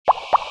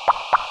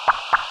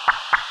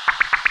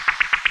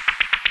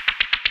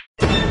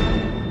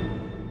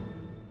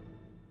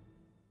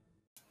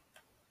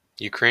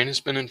Ukraine has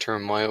been in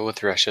turmoil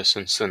with Russia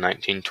since the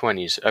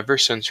 1920s, ever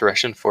since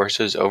Russian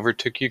forces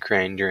overtook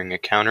Ukraine during a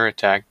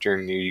counterattack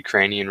during the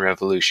Ukrainian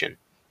Revolution.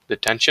 The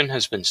tension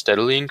has been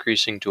steadily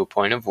increasing to a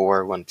point of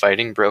war when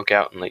fighting broke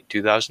out in late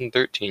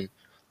 2013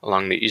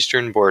 along the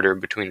eastern border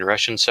between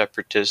Russian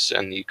separatists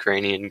and the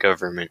Ukrainian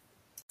government.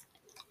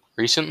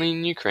 Recently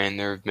in Ukraine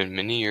there have been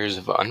many years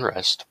of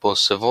unrest, both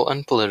civil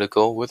and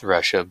political, with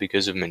Russia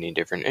because of many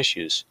different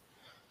issues.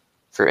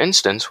 For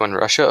instance, when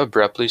Russia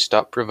abruptly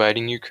stopped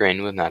providing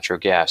Ukraine with natural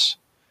gas.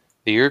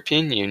 The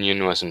European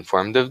Union was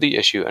informed of the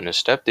issue and has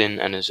stepped in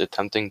and is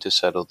attempting to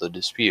settle the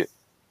dispute.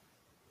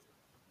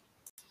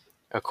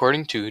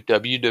 According to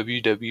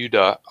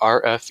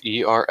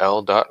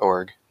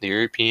www.rferl.org, the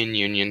European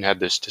Union had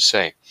this to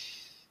say: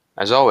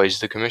 "As always,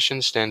 the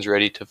Commission stands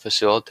ready to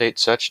facilitate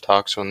such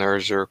talks when there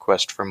is a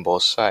request from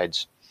both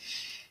sides.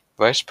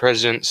 Vice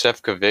President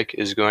Šefčovič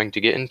is going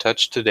to get in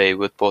touch today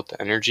with both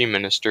the Energy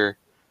Minister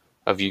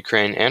of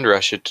Ukraine and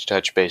Russia to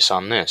touch base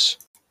on this."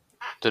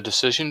 The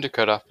decision to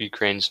cut off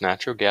Ukraine's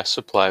natural gas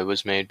supply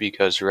was made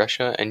because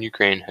Russia and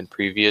Ukraine had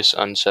previous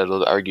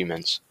unsettled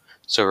arguments,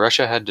 so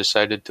Russia had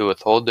decided to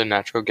withhold the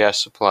natural gas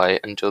supply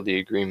until the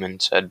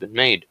agreements had been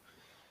made.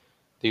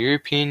 The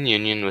European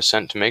Union was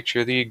sent to make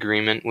sure the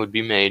agreement would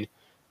be made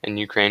and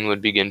Ukraine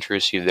would begin to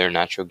receive their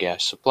natural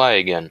gas supply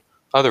again.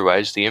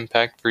 Otherwise, the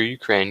impact for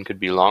Ukraine could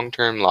be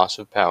long-term loss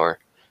of power,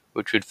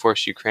 which would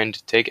force Ukraine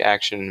to take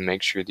action and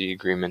make sure the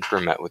agreements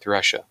were met with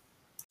Russia.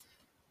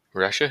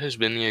 Russia has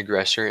been the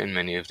aggressor in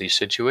many of these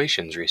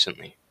situations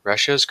recently.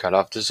 Russia has cut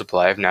off the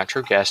supply of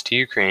natural gas to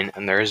Ukraine,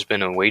 and there has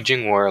been a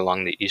waging war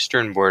along the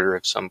eastern border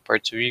of some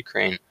parts of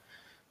Ukraine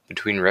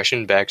between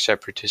Russian-backed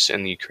separatists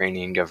and the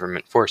Ukrainian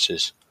government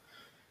forces.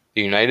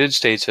 The United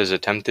States has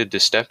attempted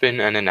to step in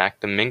and enact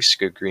the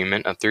Minsk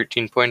Agreement, a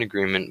 13-point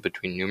agreement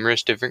between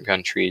numerous different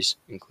countries,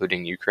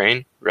 including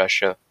Ukraine,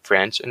 Russia,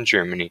 France, and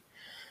Germany,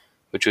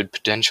 which would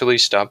potentially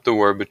stop the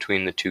war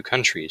between the two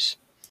countries.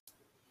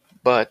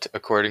 But,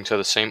 according to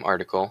the same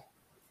article,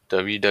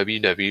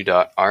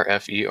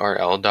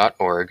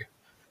 www.rferl.org,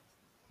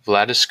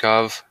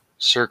 Vladislav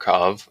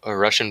Surkov, a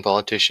Russian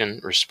politician,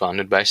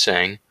 responded by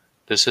saying,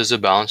 "This is a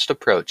balanced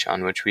approach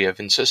on which we have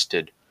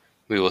insisted.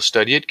 We will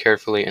study it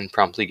carefully and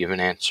promptly give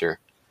an answer.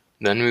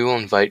 Then we will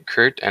invite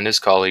Kurt and his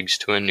colleagues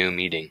to a new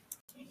meeting."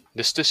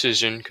 This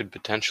decision could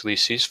potentially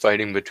cease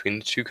fighting between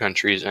the two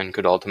countries and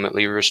could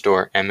ultimately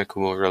restore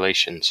amicable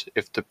relations.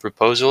 If the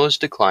proposal is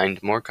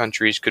declined, more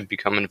countries could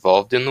become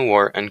involved in the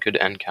war and could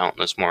end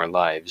countless more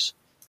lives.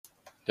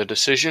 The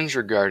decisions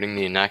regarding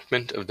the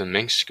enactment of the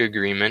Minsk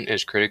Agreement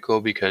is critical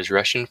because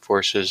Russian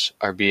forces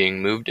are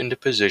being moved into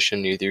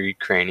position near the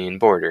Ukrainian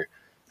border,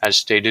 as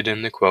stated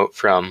in the quote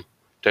from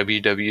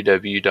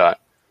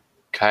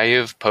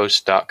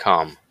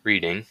www.kyivpost.com,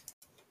 reading,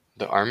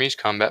 "The Army's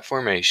combat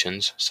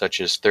formations,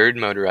 such as 3rd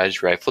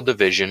Motorized Rifle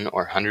Division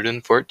or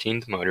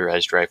 114th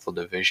Motorized Rifle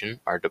Division,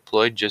 are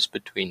deployed just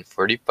between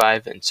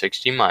 45 and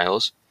 60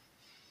 miles,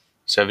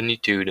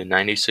 72 to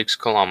 96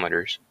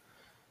 kilometers,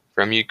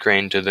 from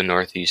Ukraine to the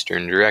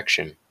northeastern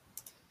direction."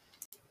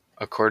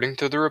 According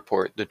to the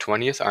report, the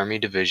 20th Army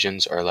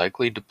Divisions are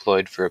likely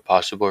deployed for a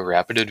possible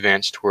rapid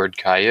advance toward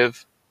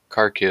Kyiv,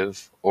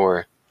 Kharkiv,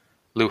 or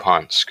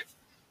Luhansk.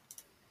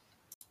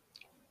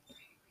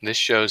 This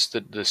shows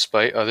that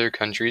despite other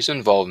countries'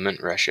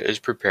 involvement, Russia is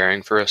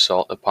preparing for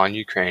assault upon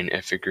Ukraine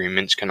if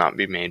agreements cannot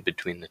be made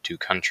between the two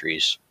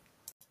countries.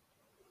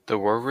 The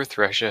war with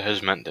Russia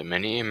has meant that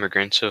many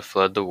immigrants have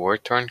fled the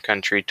war-torn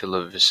country to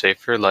live a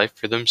safer life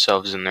for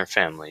themselves and their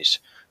families,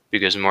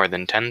 because more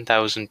than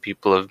 10,000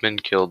 people have been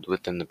killed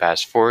within the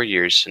past 4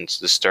 years since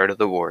the start of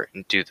the war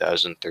in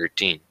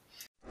 2013.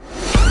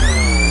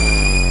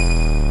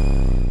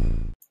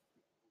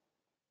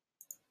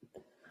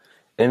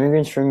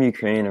 Immigrants from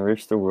Ukraine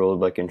enrich the world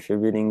by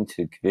contributing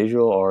to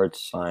visual arts,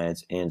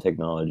 science, and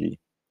technology.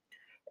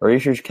 A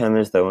research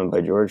chemist that went by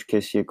George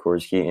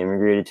Sikorski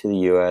immigrated to the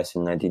U.S.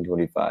 in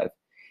 1925.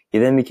 He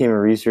then became a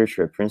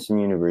researcher at Princeton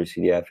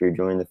University after he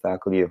joined the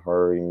faculty of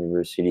Harvard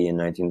University in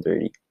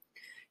 1930.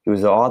 He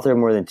was the author of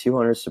more than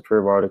 200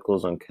 superb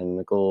articles on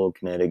chemical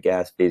kinetic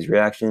gas-phase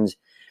reactions,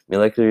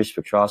 molecular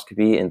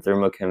spectroscopy, and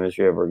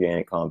thermochemistry of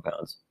organic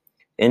compounds.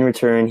 In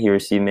return, he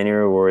received many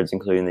rewards,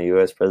 including the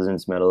U.S.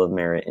 President's Medal of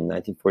Merit in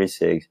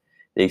 1946,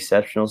 the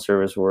Exceptional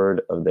Service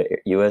Award of the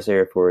U.S.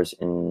 Air Force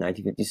in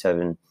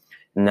 1957,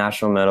 the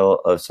National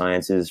Medal of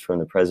Sciences from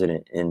the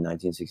President in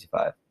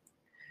 1965.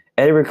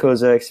 Edward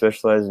Kozak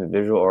specialized in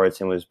visual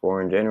arts and was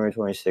born January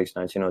 26,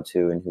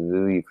 1902 in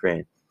Lviv,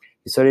 Ukraine.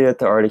 He studied at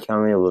the Art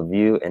Academy of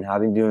Lviv, and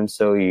having done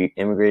so, he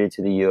immigrated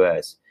to the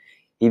U.S.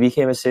 He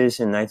became a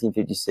citizen in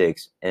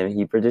 1956, and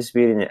he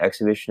participated in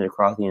exhibitions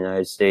across the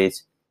United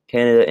States,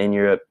 Canada, and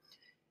Europe.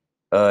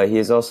 He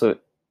has also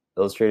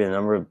illustrated a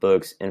number of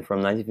books, and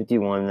from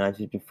 1951 to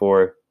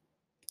 1954,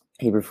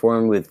 he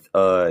performed with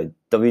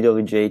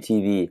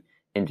WWJ-TV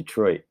in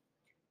Detroit.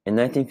 In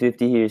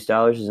 1950, he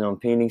established his own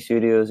painting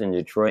studios in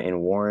Detroit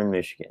and Warren,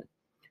 Michigan.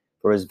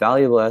 For his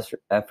valuable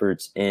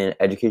efforts in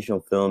educational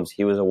films,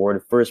 he was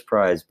awarded first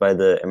prize by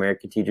the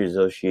American Teachers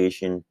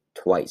Association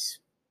twice.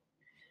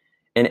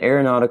 An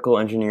aeronautical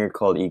engineer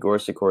called Igor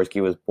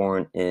Sikorsky was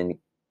born in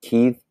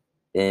Kiev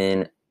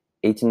in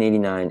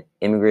 1889,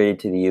 immigrated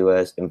to the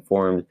U.S., and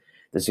formed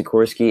the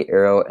Sikorsky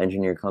Aero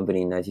Engineer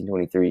Company in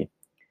 1923.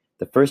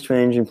 The first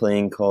twin-engine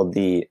plane, called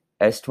the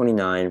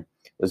S-29,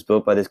 was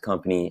built by this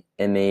company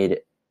and made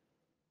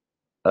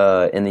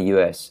in the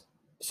U.S.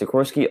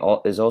 Sikorsky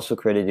is also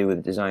credited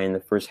with designing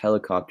the first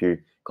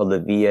helicopter, called the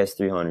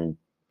VS-300.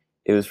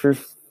 It was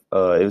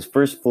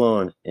first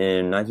flown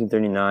in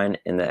 1939,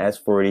 and the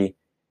S-40,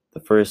 the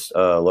first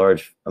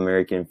large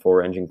American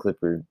four-engine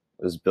clipper,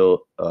 was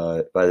built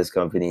by this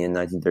company in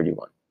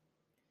 1931.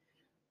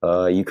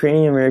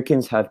 Ukrainian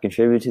Americans have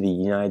contributed to the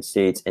United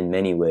States in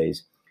many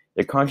ways.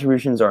 Their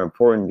contributions are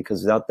important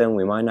because without them,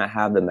 we might not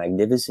have the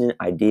magnificent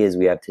ideas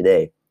we have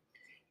today.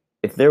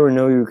 If there were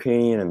no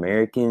Ukrainian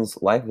Americans,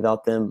 life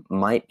without them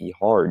might be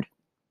hard.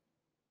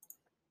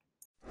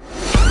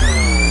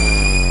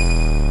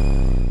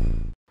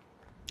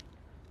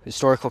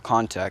 Historical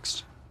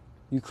context.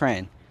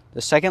 Ukraine,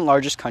 the second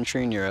largest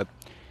country in Europe,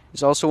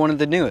 is also one of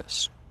the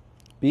newest.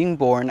 Being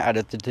born out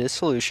of the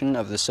dissolution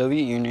of the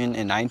Soviet Union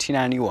in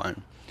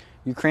 1991,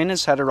 Ukraine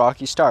has had a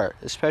rocky start,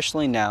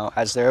 especially now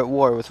as they're at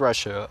war with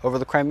Russia over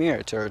the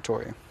Crimea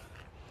territory.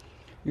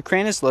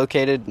 Ukraine is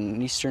located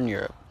in Eastern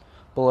Europe,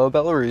 below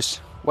Belarus,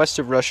 west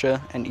of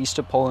Russia, and east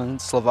of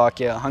Poland,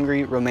 Slovakia,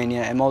 Hungary,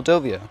 Romania, and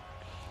Moldova.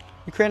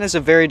 Ukraine has a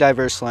very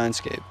diverse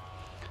landscape.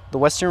 The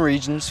western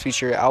regions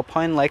feature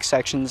alpine-like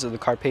sections of the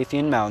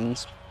Carpathian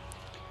Mountains.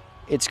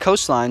 Its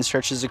coastline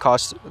stretches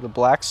across the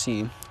Black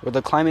Sea, where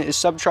the climate is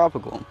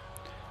subtropical,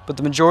 but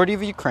the majority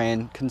of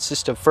Ukraine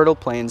consists of fertile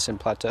plains and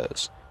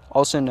plateaus,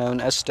 also known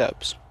as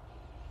steppes.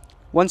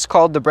 Once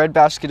called the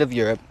breadbasket of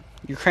Europe,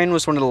 Ukraine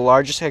was one of the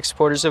largest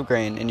exporters of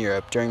grain in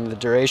Europe during the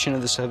duration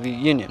of the Soviet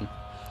Union,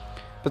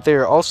 but they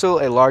are also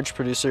a large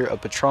producer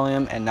of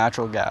petroleum and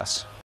natural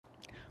gas.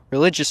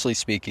 Religiously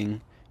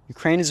speaking,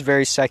 Ukraine is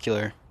very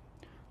secular.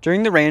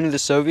 During the reign of the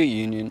Soviet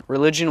Union,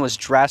 religion was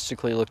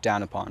drastically looked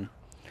down upon.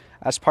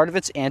 As part of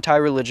its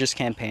anti-religious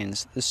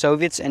campaigns, the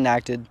Soviets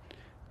enacted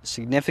a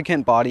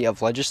significant body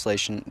of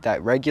legislation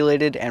that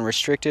regulated and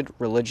restricted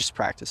religious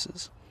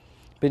practices.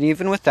 But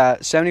even with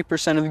that,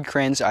 70% of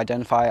Ukrainians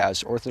identify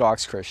as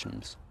Orthodox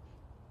Christians.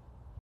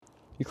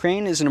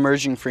 Ukraine is an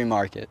emerging free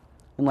market.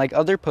 Unlike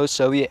other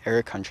post-Soviet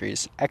era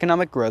countries,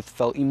 economic growth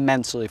fell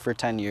immensely for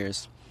 10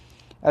 years.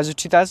 As of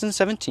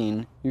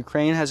 2017,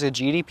 Ukraine has a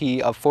GDP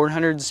of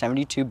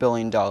 $472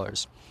 billion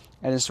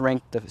and is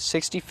ranked the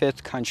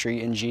 65th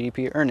country in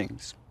GDP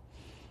earnings.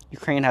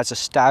 Ukraine has a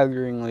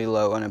staggeringly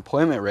low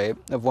unemployment rate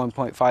of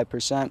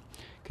 1.5%,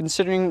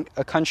 considering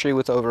a country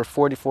with over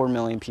 44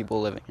 million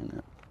people living in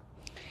it.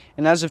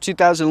 And as of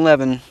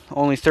 2011,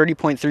 only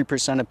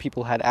 30.3% of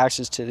people had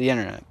access to the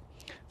internet,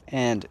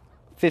 and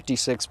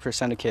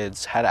 56% of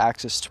kids had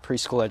access to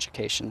preschool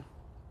education.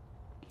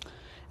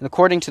 And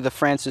according to the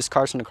Francis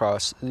Carson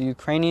Cross, the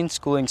Ukrainian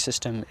schooling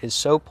system is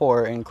so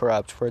poor and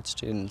corrupt for its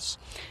students,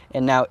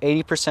 and now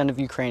 80% of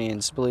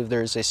Ukrainians believe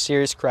there is a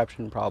serious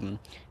corruption problem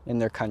in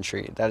their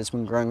country that has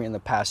been growing in the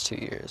past 2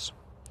 years.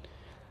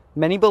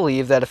 Many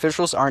believe that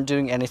officials aren't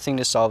doing anything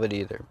to solve it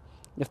either.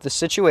 If the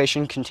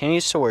situation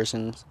continues to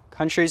worsen,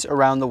 countries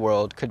around the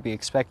world could be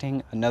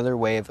expecting another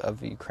wave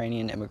of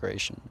Ukrainian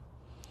immigration.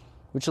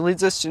 Which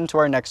leads us into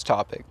our next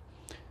topic.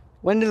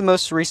 When did the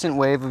most recent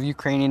wave of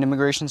Ukrainian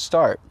immigration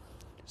start?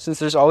 Since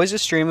there's always a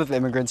stream of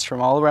immigrants from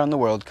all around the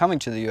world coming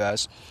to the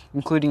U.S.,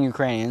 including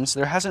Ukrainians,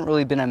 there hasn't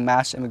really been a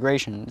mass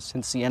immigration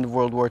since the end of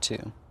World War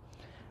II.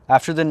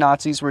 After the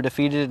Nazis were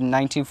defeated in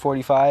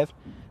 1945,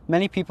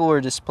 many people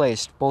were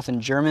displaced both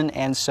in German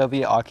and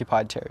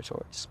Soviet-occupied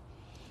territories.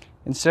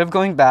 Instead of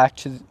going back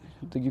to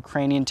the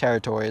Ukrainian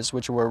territories,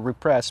 which were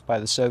repressed by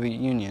the Soviet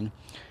Union,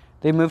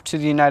 they moved to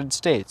the United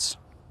States.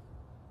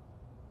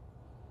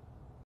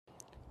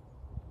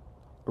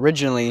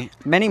 Originally,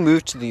 many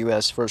moved to the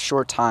U.S. for a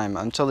short time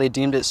until they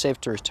deemed it safe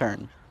to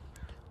return,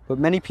 but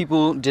many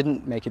people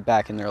didn't make it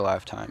back in their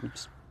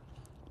lifetimes.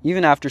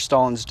 Even after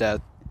Stalin's death,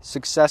 his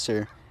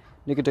successor,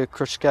 Nikita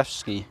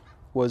Khrushchevsky,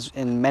 was,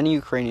 in many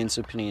Ukrainians'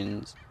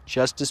 opinions,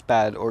 just as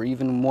bad or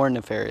even more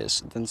nefarious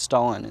than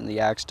Stalin in the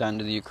acts done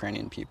to the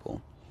Ukrainian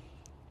people.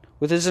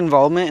 With his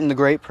involvement in the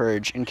Great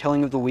Purge and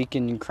killing of the weak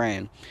in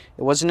Ukraine,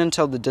 it wasn't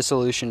until the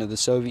dissolution of the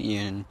Soviet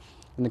Union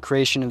and the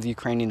creation of the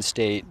Ukrainian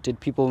state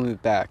did people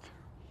move back.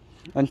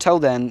 Until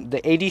then,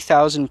 the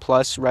 80,000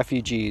 plus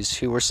refugees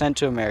who were sent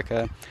to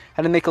America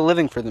had to make a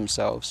living for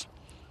themselves.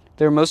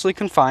 They were mostly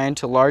confined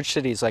to large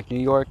cities like New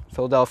York,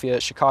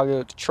 Philadelphia,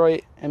 Chicago,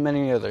 Detroit, and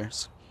many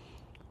others.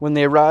 When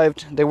they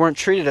arrived, they weren't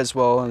treated as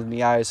well in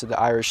the eyes of the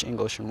Irish,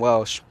 English, and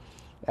Welsh,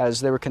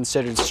 as they were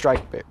considered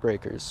strike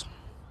breakers.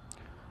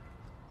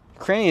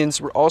 Ukrainians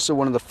were also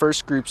one of the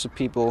first groups of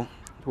people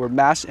who were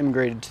mass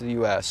immigrated to the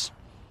U.S.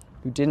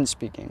 who didn't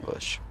speak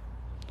English.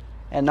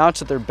 And not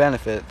to their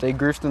benefit, they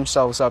grouped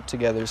themselves up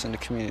together into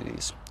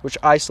communities, which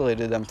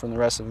isolated them from the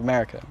rest of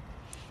America.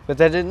 But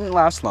that didn't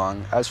last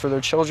long, as for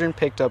their children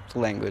picked up the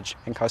language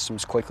and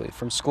customs quickly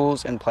from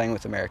schools and playing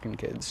with American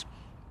kids.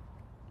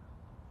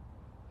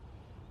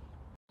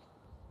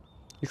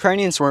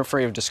 Ukrainians weren't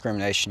free of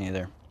discrimination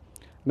either.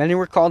 Many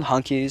were called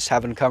hunkies,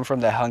 having come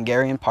from the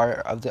Hungarian part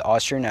of the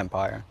Austrian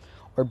Empire,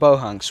 or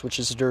bohunks, which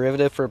is a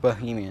derivative for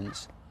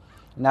Bohemians.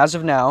 And as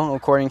of now,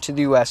 according to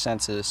the U.S.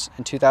 Census,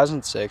 in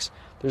 2006,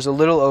 there's a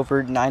little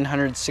over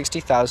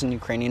 960,000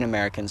 Ukrainian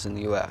Americans in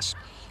the U.S.,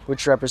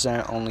 which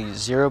represent only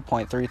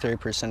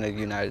 0.33% of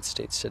the United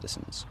States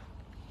citizens.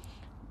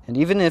 And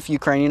even if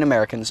Ukrainian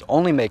Americans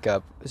only make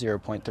up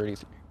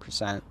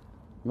 0.33%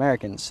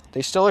 Americans,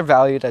 they still are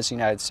valued as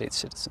United States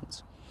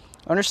citizens.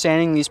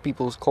 Understanding these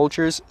people's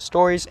cultures,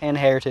 stories, and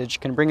heritage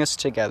can bring us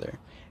together.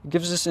 It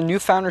gives us a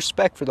newfound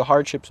respect for the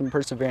hardships and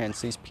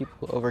perseverance these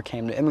people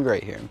overcame to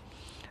immigrate here.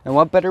 And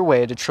what better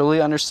way to truly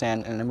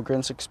understand an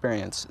immigrant's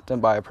experience than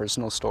by a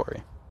personal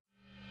story?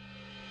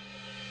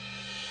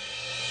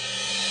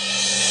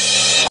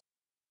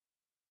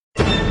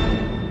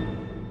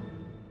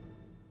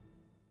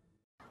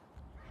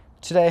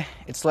 Today,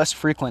 it's less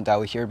frequent that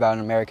we hear about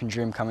an American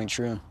dream coming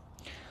true.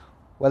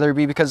 Whether it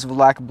be because of a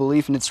lack of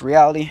belief in its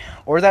reality,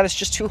 or that it's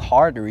just too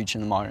hard to reach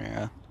in the modern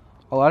era,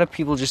 a lot of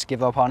people just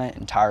give up on it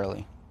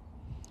entirely.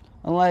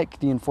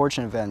 Unlike the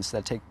unfortunate events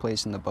that take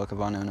place in the Book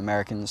of Unknown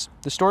Americans,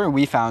 the story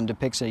we found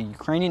depicts a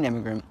Ukrainian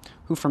immigrant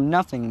who from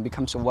nothing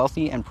becomes a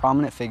wealthy and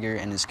prominent figure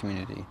in his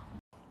community.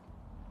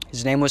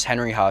 His name was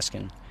Henry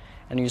Hoskin,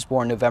 and he was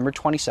born November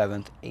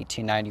 27,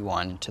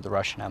 1891, to the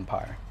Russian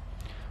Empire.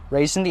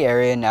 Raised in the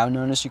area now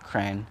known as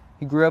Ukraine,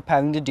 he grew up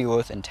having to deal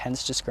with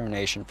intense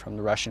discrimination from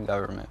the Russian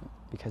government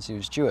because he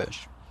was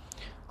Jewish.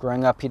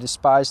 Growing up, he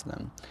despised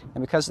them,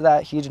 and because of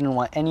that, he didn't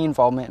want any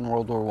involvement in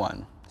World War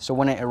I. So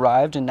when it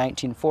arrived in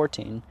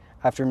 1914,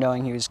 after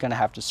knowing he was going to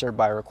have to serve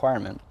by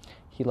requirement,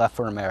 he left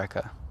for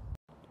America.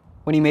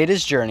 When he made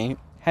his journey,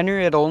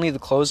 Henry had only the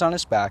clothes on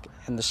his back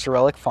and the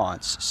Cyrillic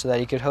fonts so that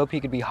he could hope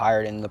he could be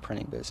hired in the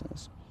printing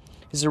business.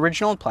 His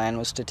original plan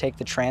was to take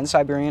the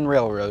Trans-Siberian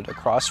Railroad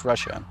across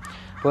Russia,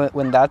 but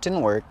when that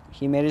didn't work,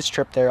 he made his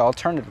trip there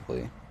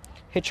alternatively.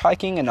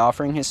 Hitchhiking and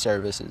offering his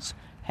services,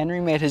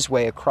 Henry made his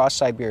way across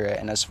Siberia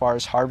and as far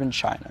as Harbin,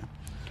 China.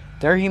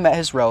 There he met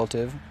his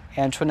relative,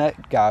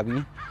 Antoinette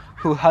Gaby,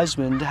 whose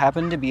husband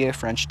happened to be a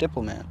French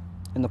diplomat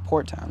in the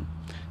port town.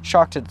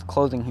 Shocked at the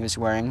clothing he was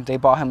wearing, they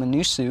bought him a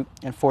new suit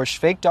and forged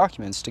fake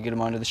documents to get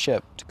him onto the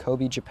ship to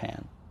Kobe,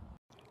 Japan.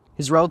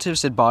 His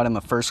relatives had bought him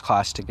a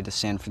first-class ticket to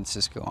San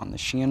Francisco on the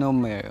Shiano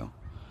Mayo.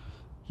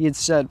 He had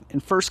said, in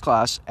first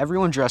class,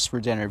 everyone dressed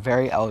for dinner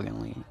very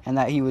elegantly, and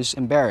that he was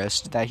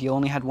embarrassed that he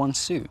only had one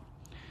suit.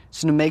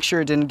 So to make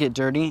sure it didn't get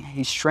dirty,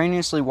 he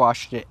strenuously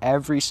washed it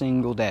every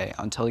single day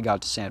until he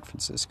got to San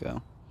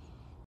Francisco.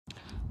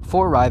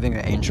 Before arriving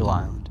at Angel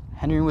Island,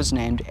 Henry was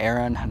named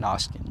Aaron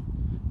Hanoskin.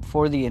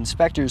 Before the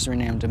inspectors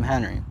renamed him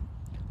Henry.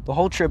 The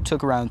whole trip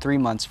took around 3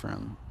 months for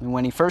him, and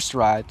when he first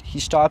arrived, he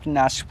stopped and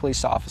asked a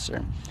police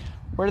officer,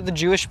 "Where do the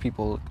Jewish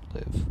people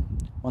live?"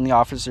 When the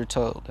officer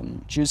told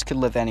him Jews could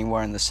live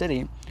anywhere in the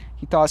city,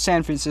 he thought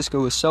San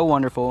Francisco was so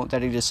wonderful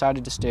that he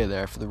decided to stay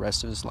there for the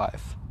rest of his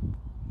life.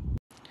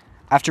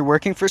 After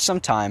working for some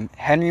time,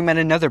 Henry met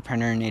another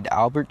printer named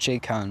Albert J.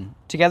 Cohn.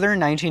 Together in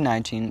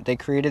 1919, they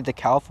created the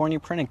California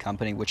Printing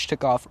Company, which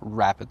took off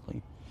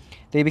rapidly.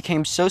 They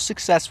became so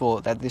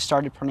successful that they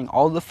started printing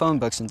all the phone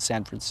books in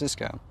San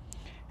Francisco.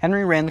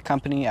 Henry ran the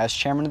company as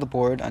chairman of the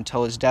board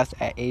until his death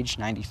at age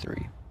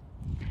 93.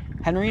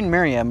 Henry and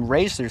Miriam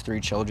raised their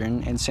 3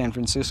 children in San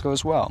Francisco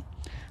as well.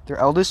 Their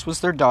eldest was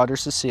their daughter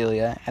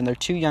Cecilia, and their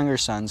 2 younger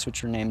sons,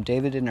 which were named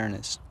David and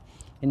Ernest.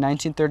 In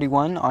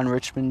 1931, on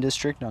Richmond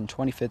District on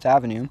 25th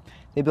Avenue,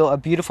 they built a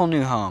beautiful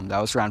new home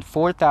that was around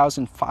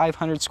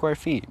 4,500 square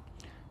feet,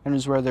 and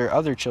was where their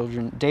other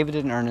children, David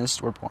and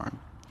Ernest, were born.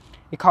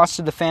 It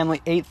costed the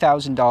family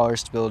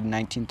 $8,000 to build in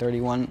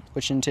 1931,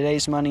 which in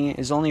today's money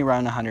is only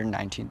around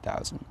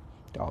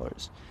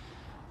 $119,000.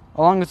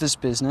 Along with this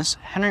business,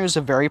 Henry was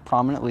a very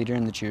prominent leader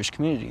in the Jewish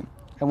community,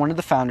 and one of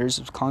the founders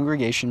of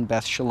Congregation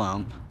Beth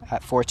Shalom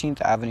at 14th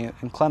Avenue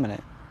in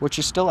Clementon, which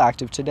is still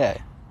active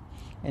today.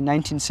 In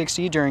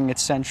 1960, during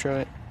its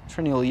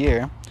centennial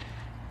year,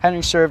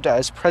 Henry served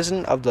as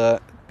president of the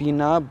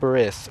Bina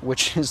B'rith,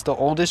 which is the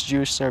oldest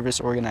Jewish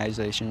service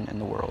organization in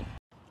the world.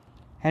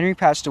 Henry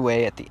passed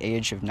away at the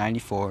age of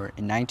 94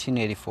 in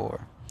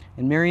 1984,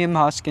 and Miriam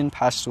Hoskin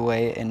passed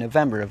away in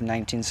November of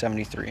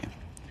 1973.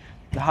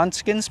 The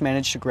Hoskins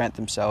managed to grant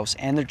themselves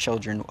and their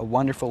children a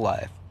wonderful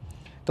life.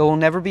 Though we'll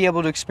never be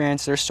able to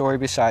experience their story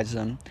besides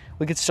them,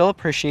 we could still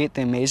appreciate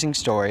the amazing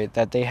story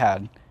that they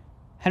had.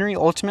 Henry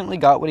ultimately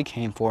got what he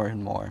came for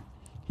and more.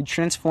 He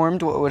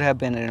transformed what would have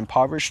been an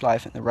impoverished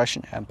life in the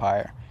Russian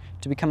Empire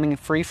to becoming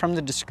free from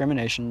the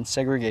discrimination and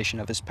segregation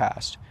of his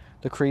past,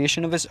 the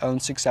creation of his own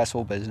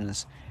successful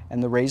business,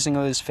 and the raising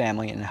of his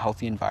family in a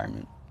healthy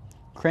environment.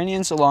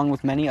 Ukrainians, along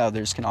with many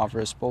others, can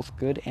offer us both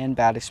good and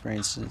bad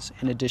experiences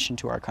in addition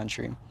to our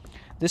country.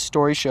 This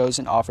story shows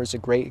and offers a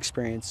great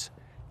experience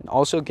and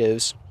also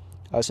gives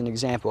us an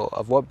example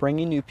of what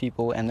bringing new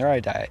people and their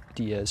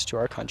ideas to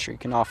our country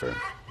can offer.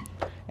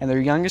 And their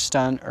youngest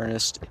son,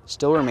 Ernest,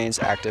 still remains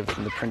active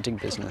in the printing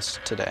business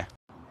today.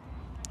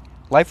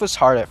 Life was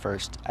hard at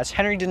first, as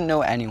Henry didn't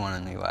know anyone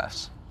in the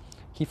U.S.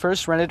 He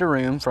first rented a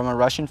room from a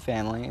Russian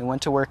family and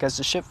went to work as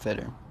a ship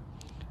fitter.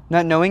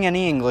 Not knowing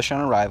any English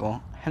on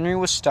arrival, Henry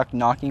was stuck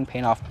knocking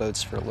paint off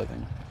boats for a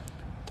living.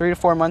 3 to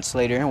 4 months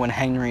later, when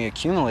Henry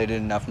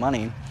accumulated enough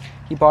money,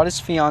 he bought his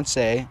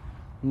fiancée,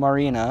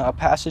 Marina, a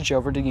passage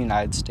over to the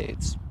United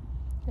States.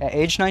 At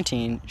age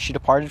 19, she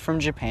departed from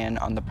Japan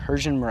on the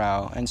Persian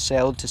Morale and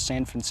sailed to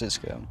San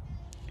Francisco.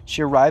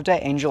 She arrived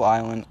at Angel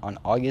Island on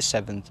August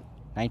 7,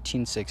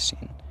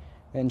 1916,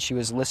 and she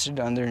was listed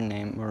under the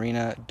name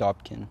Marina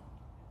Dobkin.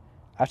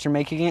 After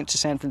making it to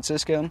San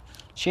Francisco,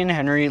 she and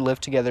Henry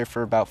lived together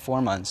for about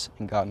 4 months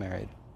and got married.